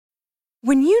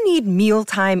When you need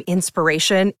mealtime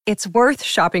inspiration, it's worth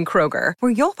shopping Kroger,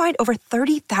 where you'll find over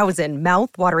 30,000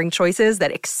 mouth-watering choices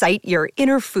that excite your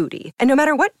inner foodie. And no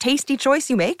matter what tasty choice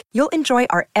you make, you'll enjoy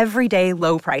our everyday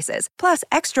low prices, plus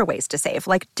extra ways to save,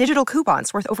 like digital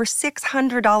coupons worth over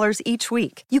 $600 each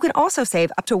week. You can also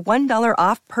save up to $1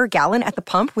 off per gallon at the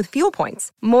pump with fuel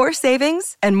points. More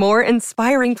savings and more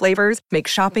inspiring flavors make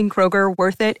shopping Kroger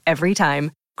worth it every time.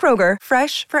 Kroger,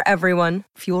 fresh for everyone.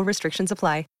 Fuel restrictions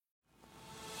apply.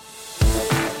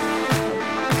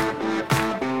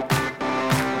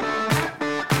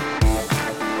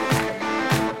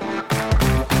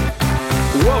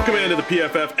 Welcome into the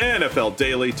PFF NFL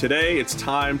Daily. Today, it's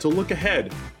time to look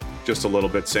ahead just a little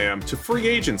bit, Sam, to free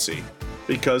agency.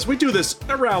 Because we do this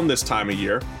around this time of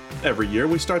year. Every year,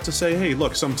 we start to say, hey,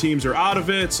 look, some teams are out of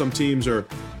it. Some teams are,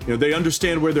 they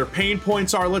understand where their pain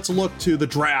points are. Let's look to the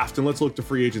draft and let's look to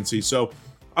free agency. So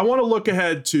I want to look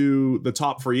ahead to the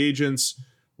top free agents,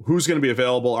 who's going to be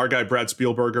available. Our guy, Brad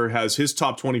Spielberger, has his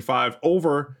top 25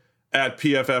 over at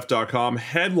PFF.com,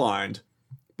 headlined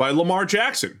by Lamar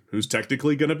Jackson, who's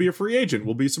technically going to be a free agent.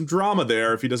 Will be some drama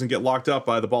there if he doesn't get locked up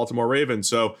by the Baltimore Ravens.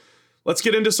 So let's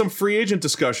get into some free agent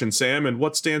discussion, Sam, and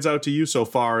what stands out to you so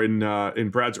far in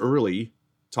Brad's early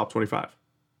top 25.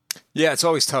 Yeah, it's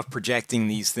always tough projecting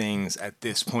these things at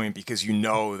this point because you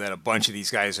know that a bunch of these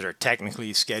guys that are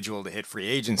technically scheduled to hit free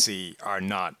agency are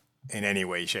not in any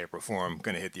way, shape, or form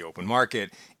going to hit the open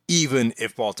market, even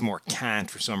if Baltimore can't,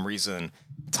 for some reason,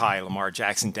 tie Lamar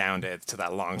Jackson down to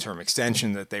that long-term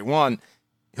extension that they want.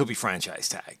 He'll be franchise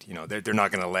tagged. They're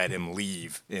not going to let him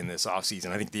leave in this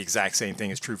offseason. I think the exact same thing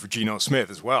is true for Geno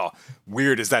Smith as well.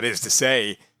 Weird as that is to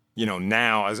say,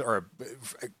 now,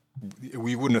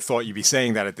 we wouldn't have thought you'd be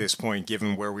saying that at this point,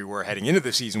 given where we were heading into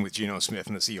the season with Geno Smith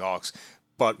and the Seahawks.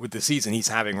 But with the season he's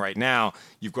having right now,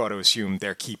 you've got to assume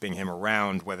they're keeping him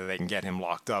around, whether they can get him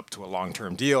locked up to a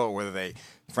long-term deal or whether they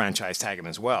franchise tag him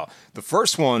as well. The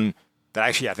first one that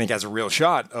actually I think has a real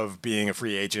shot of being a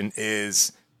free agent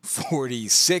is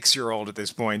 46-year-old at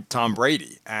this point, Tom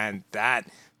Brady. And that,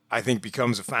 I think,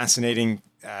 becomes a fascinating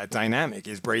dynamic.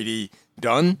 Is Brady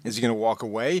done? Is he going to walk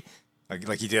away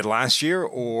like he did last year?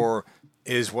 Or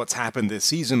is what's happened this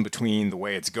season, between the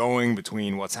way it's going,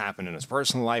 between what's happened in his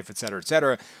personal life, et cetera,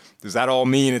 does that all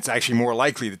mean it's actually more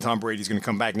likely that Tom Brady's going to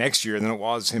come back next year than it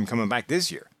was him coming back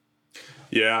this year?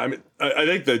 Yeah, I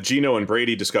think the Geno and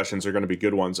Brady discussions are going to be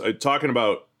good ones. Talking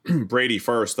about Brady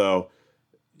first, though,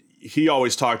 he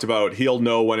always talked about he'll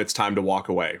know when it's time to walk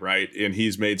away, right? And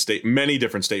he's made many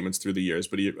different statements through the years,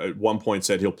 but he at one point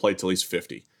said he'll play till he's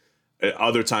 50. At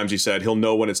other times he said he'll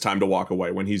know when it's time to walk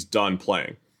away, when he's done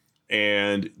playing.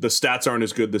 And the stats aren't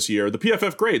as good this year. The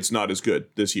PFF grade's not as good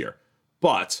this year,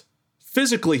 but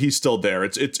physically he's still there.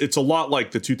 It's a lot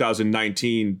like the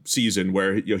 2019 season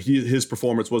where his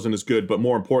performance wasn't as good, but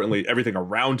more importantly, everything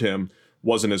around him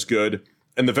wasn't as good.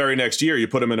 And the very next year, you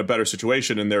put him in a better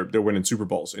situation, and they're winning Super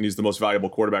Bowls, and he's the most valuable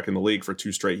quarterback in the league for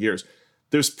 2 straight years.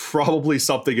 There's probably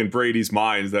something in Brady's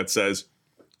mind that says,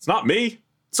 "It's not me.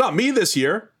 It's not me this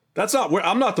year. That's not where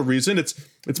I'm not the reason. It's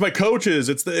my coaches.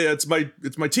 It's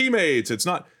my teammates. It's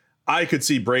not." I could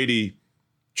see Brady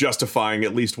justifying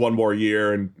at least one more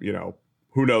year, and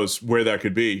who knows where that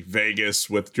could be? Vegas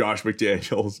with Josh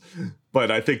McDaniels,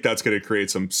 but I think that's going to create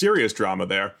some serious drama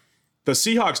there. The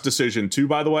Seahawks decision too,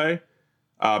 by the way.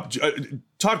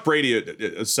 Talk Brady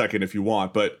a second if you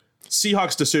want, but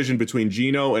Seahawks decision between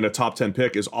Geno and a top 10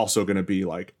 pick is also going to be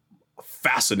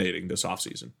fascinating this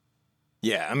offseason.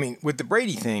 Yeah, with the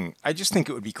Brady thing, I just think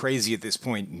it would be crazy at this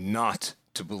point not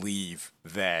to believe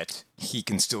that he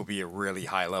can still be a really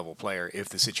high-level player if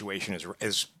the situation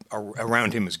is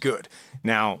around him is good.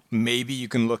 Now, maybe you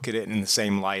can look at it in the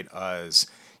same light as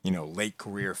late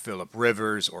career Phillip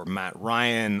Rivers or Matt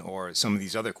Ryan or some of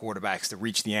these other quarterbacks that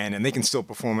reach the end and they can still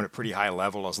perform at a pretty high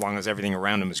level as long as everything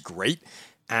around them is great.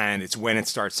 And it's when it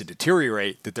starts to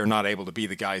deteriorate that they're not able to be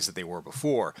the guys that they were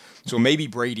before. So maybe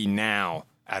Brady now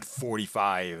at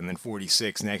 45 and then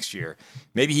 46 next year,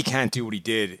 maybe he can't do what he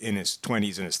did in his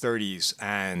 20s and his 30s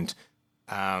and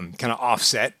kind of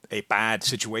offset a bad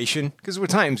situation. Because there were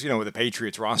times, with the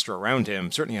Patriots roster around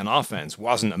him, certainly on offense,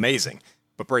 wasn't amazing.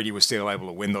 But Brady was still able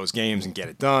to win those games and get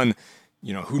it done.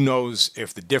 Who knows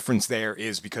if the difference there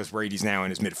is because Brady's now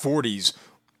in his mid-40s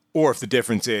or if the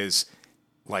difference is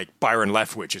like Byron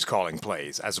Leftwich is calling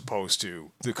plays as opposed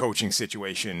to the coaching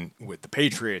situation with the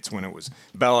Patriots when it was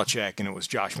Belichick and it was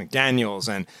Josh McDaniels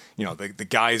and, the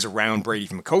guys around Brady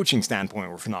from a coaching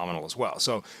standpoint were phenomenal as well.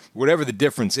 So whatever the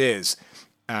difference is,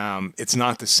 it's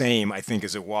not the same, I think,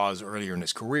 as it was earlier in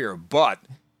his career, but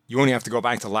you only have to go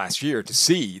back to last year to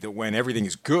see that when everything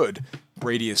is good,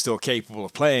 Brady is still capable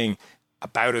of playing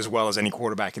about as well as any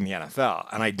quarterback in the NFL.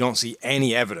 And I don't see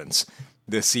any evidence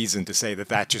this season to say that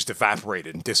that just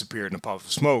evaporated and disappeared in a puff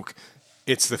of smoke.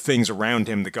 It's the things around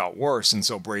him that got worse, and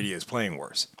so Brady is playing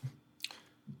worse.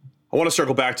 I want to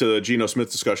circle back to the Geno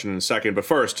Smith discussion in a second, but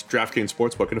first, DraftKings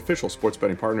Sportsbook, an official sports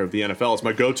betting partner of the NFL, is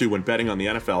my go-to when betting on the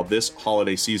NFL this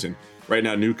holiday season. Right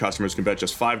now, new customers can bet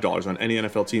just $5 on any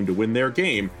NFL team to win their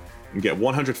game and get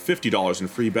 $150 in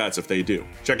free bets if they do.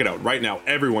 Check it out. Right now,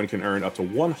 everyone can earn up to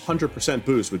 100%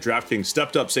 boost with DraftKings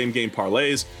stepped-up same-game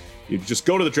parlays. You just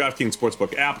go to the DraftKings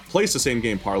Sportsbook app, place the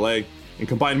same-game parlay, and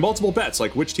combine multiple bets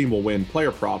like which team will win,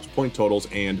 player props, point totals,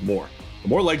 and more. The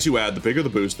more legs you add, the bigger the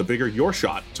boost, the bigger your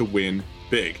shot to win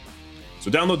big. So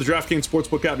download the DraftKings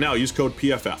Sportsbook app now. Use code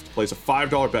PFF to place a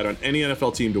 $5 bet on any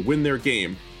NFL team to win their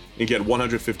game and get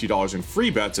 $150 in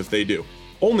free bets if they do.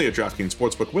 Only at DraftKings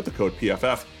Sportsbook with the code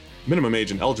PFF. Minimum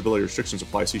age and eligibility restrictions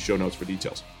apply. See show notes for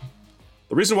details.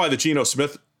 The reason why the Geno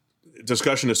Smith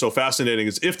discussion is so fascinating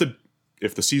is if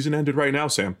the season ended right now,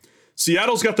 Sam,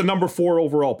 Seattle's got the number 4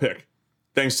 overall pick,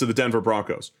 thanks to the Denver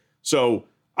Broncos. So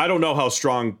I don't know how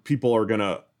strong people are going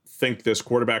to think this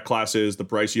quarterback class is, the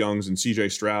Bryce Youngs and CJ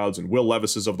Strouds and Will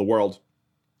Levises of the world.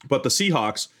 But the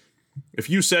Seahawks, if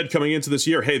you said coming into this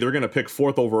year, hey, they're going to pick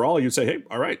 4th overall, you'd say, hey,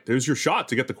 all right, there's your shot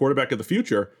to get the quarterback of the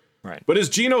future. Right. But is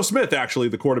Geno Smith actually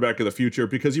the quarterback of the future?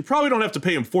 Because you probably don't have to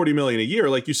pay him $40 million a year.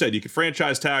 Like you said, you could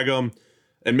franchise tag him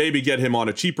and maybe get him on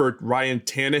a cheaper Ryan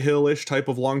Tannehill-ish type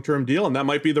of long-term deal, and that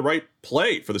might be the right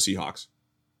play for the Seahawks.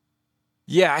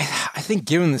 Yeah, I think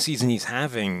given the season he's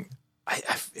having,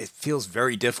 it feels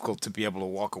very difficult to be able to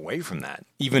walk away from that,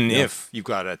 even if you've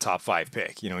got a top 5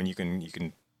 pick, and you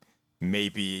can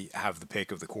maybe have the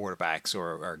pick of the quarterbacks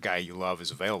or a guy you love is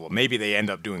available. Maybe they end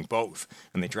up doing both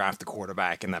and they draft the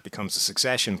quarterback and that becomes a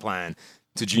succession plan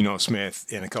to Geno Smith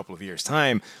in a couple of years'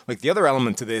 time. Like the other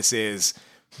element to this is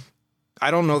I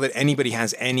don't know that anybody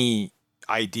has any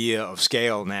idea of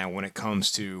scale now when it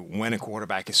comes to when a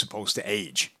quarterback is supposed to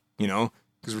age,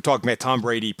 because we're talking about Tom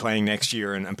Brady playing next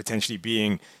year and potentially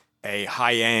being a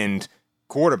high-end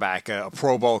quarterback, a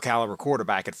Pro Bowl caliber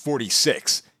quarterback at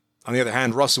 46. On the other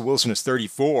hand, Russell Wilson is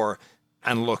 34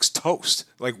 and looks toast.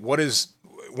 Like, when is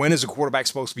a quarterback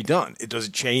supposed to be done? Does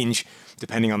it change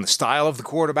depending on the style of the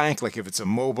quarterback? Like, if it's a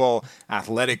mobile,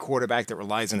 athletic quarterback that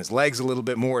relies on his legs a little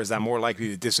bit more, is that more likely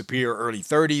to disappear early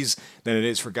 30s than it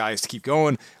is for guys to keep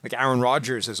going? Like, Aaron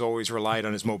Rodgers has always relied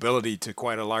on his mobility to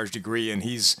quite a large degree, and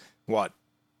he's,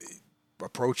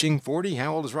 approaching 40?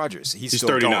 How old is Rodgers? He's still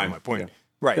 39. Going, my point. Yeah.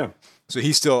 Right. Yeah. So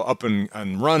he's still up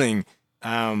and running.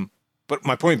 But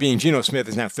my point being, Geno Smith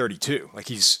is now 32. Like,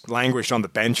 he's languished on the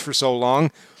bench for so long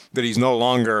that he's no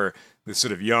longer this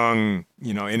sort of young,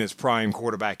 in his prime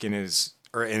quarterback in his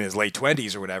late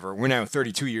 20s or whatever. We're now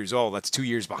 32 years old. That's 2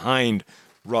 years behind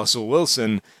Russell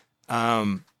Wilson.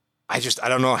 I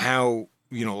don't know how,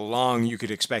 long you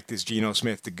could expect this Geno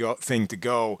Smith to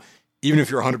go, even if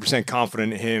you're 100%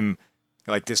 confident in him,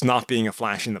 like this not being a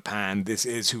flash in the pan. This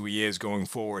is who he is going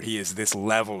forward. He is this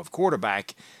level of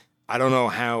quarterback. I don't know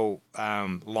how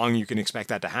long you can expect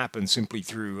that to happen simply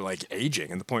through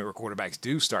aging and the point where quarterbacks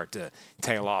do start to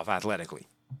tail off athletically.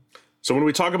 So when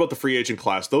we talk about the free agent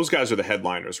class, those guys are the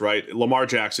headliners, right? Lamar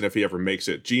Jackson, if he ever makes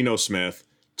it, Geno Smith,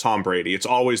 Tom Brady. It's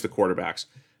always the quarterbacks.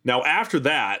 Now, after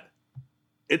that,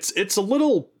 it's a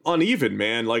little uneven,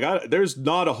 man. There's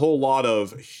not a whole lot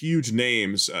of huge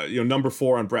names. Number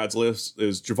 4 on Brad's list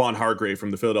is Javon Hargrave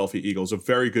from the Philadelphia Eagles, a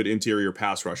very good interior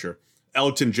pass rusher.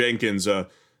 Elgton Jenkins,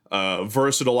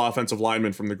 versatile offensive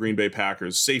lineman from the Green Bay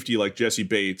Packers, safety like Jesse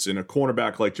Bates, and a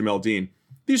cornerback like Jamel Dean.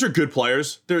 These are good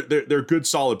players. They're good,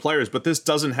 solid players, but this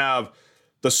doesn't have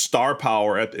the star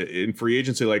power in free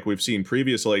agency like we've seen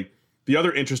previously. The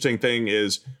other interesting thing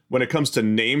is when it comes to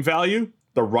name value,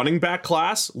 the running back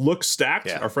class looks stacked.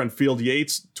 Yeah. Our friend Field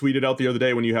Yates tweeted out the other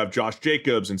day when you have Josh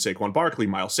Jacobs and Saquon Barkley,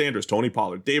 Miles Sanders, Tony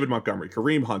Pollard, David Montgomery,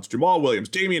 Kareem Hunt, Jamal Williams,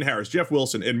 Damian Harris, Jeff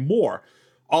Wilson, and more,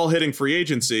 all hitting free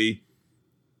agency.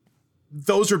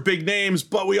 Those are big names,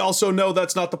 but we also know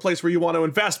that's not the place where you want to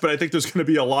invest. But I think there's going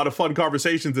to be a lot of fun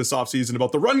conversations this offseason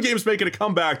about the run game's making a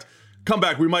comeback.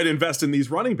 We might invest in these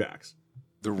running backs.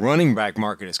 The running back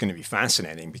market is going to be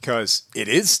fascinating because it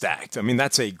is stacked. I mean,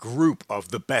 that's a group of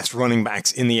the best running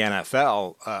backs in the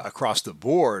NFL across the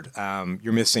board.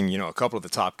 You're missing, a couple of the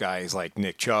top guys like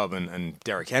Nick Chubb and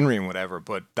Derrick Henry and whatever,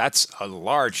 but that's a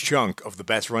large chunk of the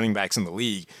best running backs in the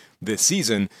league this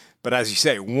season. But as you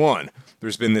say, one,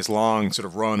 there's been this long sort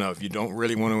of run of you don't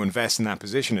really want to invest in that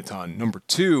position a ton. Number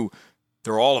two,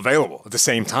 they're all available at the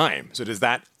same time. So does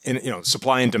that,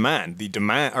 supply and demand,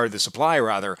 the supply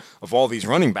rather of all these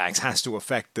running backs has to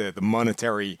affect the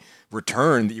monetary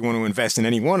return that you want to invest in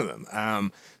any one of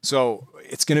them. So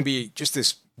it's going to be just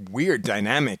this weird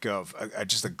dynamic of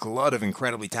just a glut of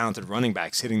incredibly talented running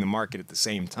backs hitting the market at the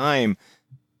same time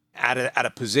at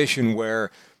a position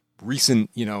where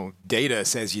recent, data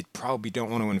says you probably don't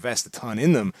want to invest a ton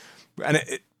in them. And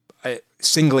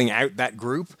singling out that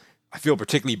group, I feel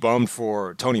particularly bummed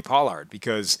for Tony Pollard,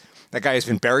 because that guy has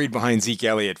been buried behind Zeke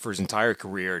Elliott for his entire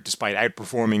career, despite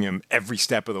outperforming him every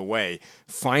step of the way.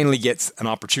 Finally gets an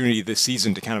opportunity this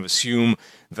season to kind of assume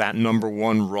that number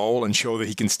one role and show that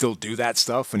he can still do that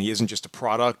stuff, and he isn't just a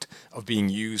product of being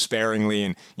used sparingly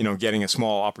and, getting a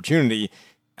small opportunity.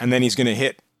 And then he's going to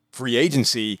hit free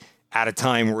agency at a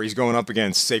time where he's going up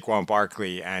against Saquon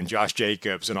Barkley and Josh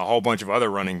Jacobs and a whole bunch of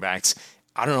other running backs.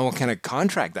 I don't know what kind of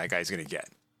contract that guy's going to get.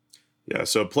 Yeah,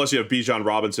 so plus you have Bijan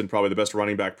Robinson, probably the best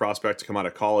running back prospect to come out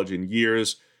of college in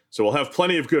years. So we'll have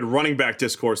plenty of good running back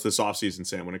discourse this offseason,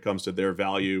 Sam, when it comes to their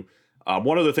value.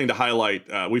 One other thing to highlight,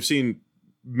 we've seen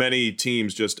many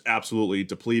teams just absolutely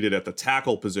depleted at the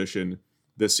tackle position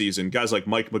this season. Guys like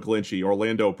Mike McGlinchey,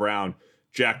 Orlando Brown,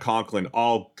 Jack Conklin,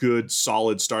 all good,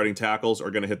 solid starting tackles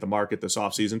are going to hit the market this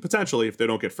offseason, potentially if they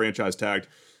don't get franchise tagged.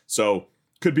 So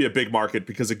could be a big market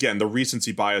because, again, the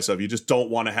recency bias of you just don't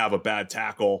want to have a bad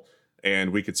tackle.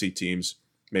 And we could see teams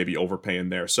maybe overpaying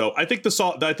there. So I think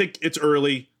it's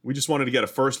early. We just wanted to get a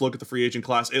first look at the free agent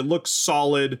class. It looks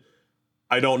solid.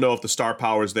 I don't know if the star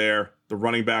power is there. The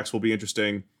running backs will be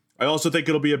interesting. I also think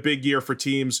it'll be a big year for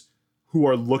teams who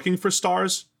are looking for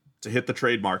stars to hit the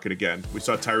trade market again. We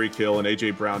saw Tyreek Hill and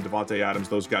A.J. Brown, Devontae Adams,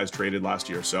 those guys traded last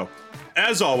year. So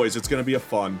as always, it's going to be a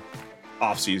fun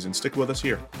offseason. Stick with us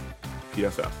here.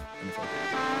 PFF.